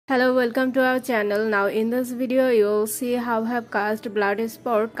Hello, welcome to our channel. Now in this video you will see how I have cast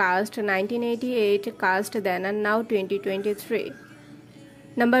Bloodsport, cast 1988, cast then and now 2023.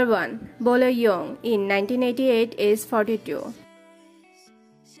 Number 1. Bolo Yeung in 1988 is 42.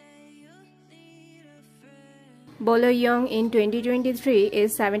 Bolo Yeung in 2023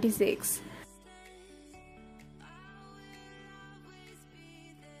 is 76.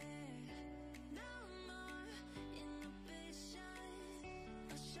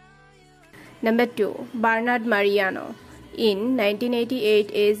 Number 2. Bernard Mariano in 1988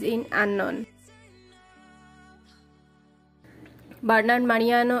 is in unknown. Bernard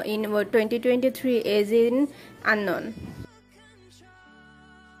Mariano in 2023 is in unknown.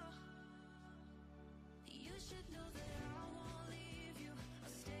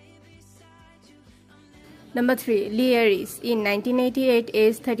 Number 3. Leah Ayres in 1988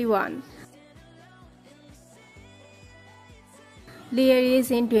 is 31. Leah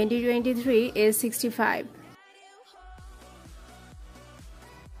Ayres in 2023 is 65.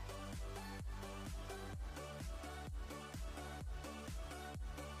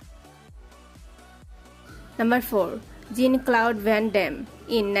 Number 4. Jean-Claude Van Damme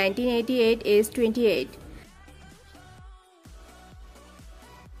in 1988 is 28.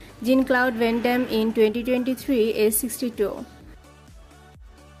 Jean-Claude Van Damme in 2023 is 62.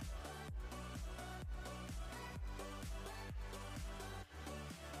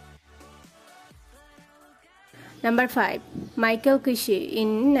 Number 5. Michel Qissi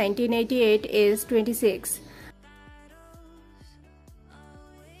in 1988 is 26.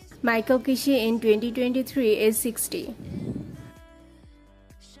 Michel Qissi in 2023 is 60.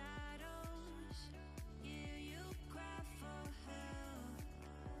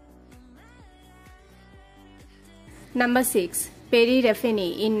 Number 6. Pierre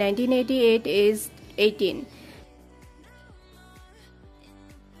Rafini in 1988 is 18.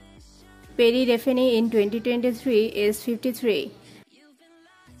 Pierre Rafini in 2023 is 53.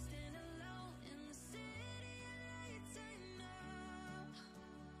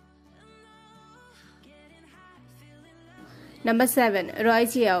 Number 7.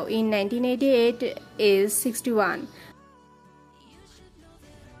 Chiao in 1988 is 61.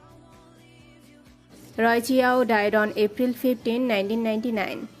 Chiao died on April 15,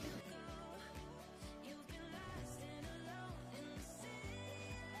 1999.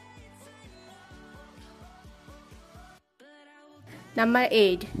 Number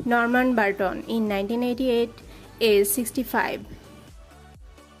 8. Norman Burton in 1988 is 65.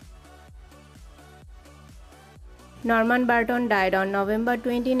 Norman Burton died on November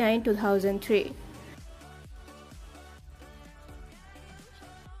 29, 2003.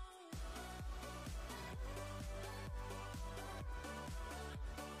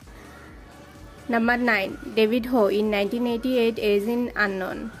 Number 9. David Ho in 1988 is in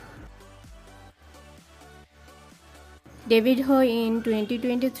unknown. David Ho in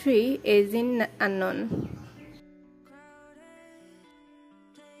 2023 is in unknown.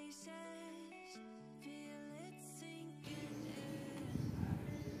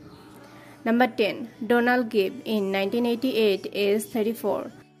 Number 10. Donald Gibb in 1988 is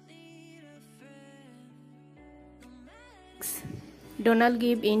 34. Donald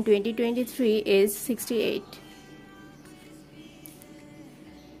Gibb in 2023 is 68.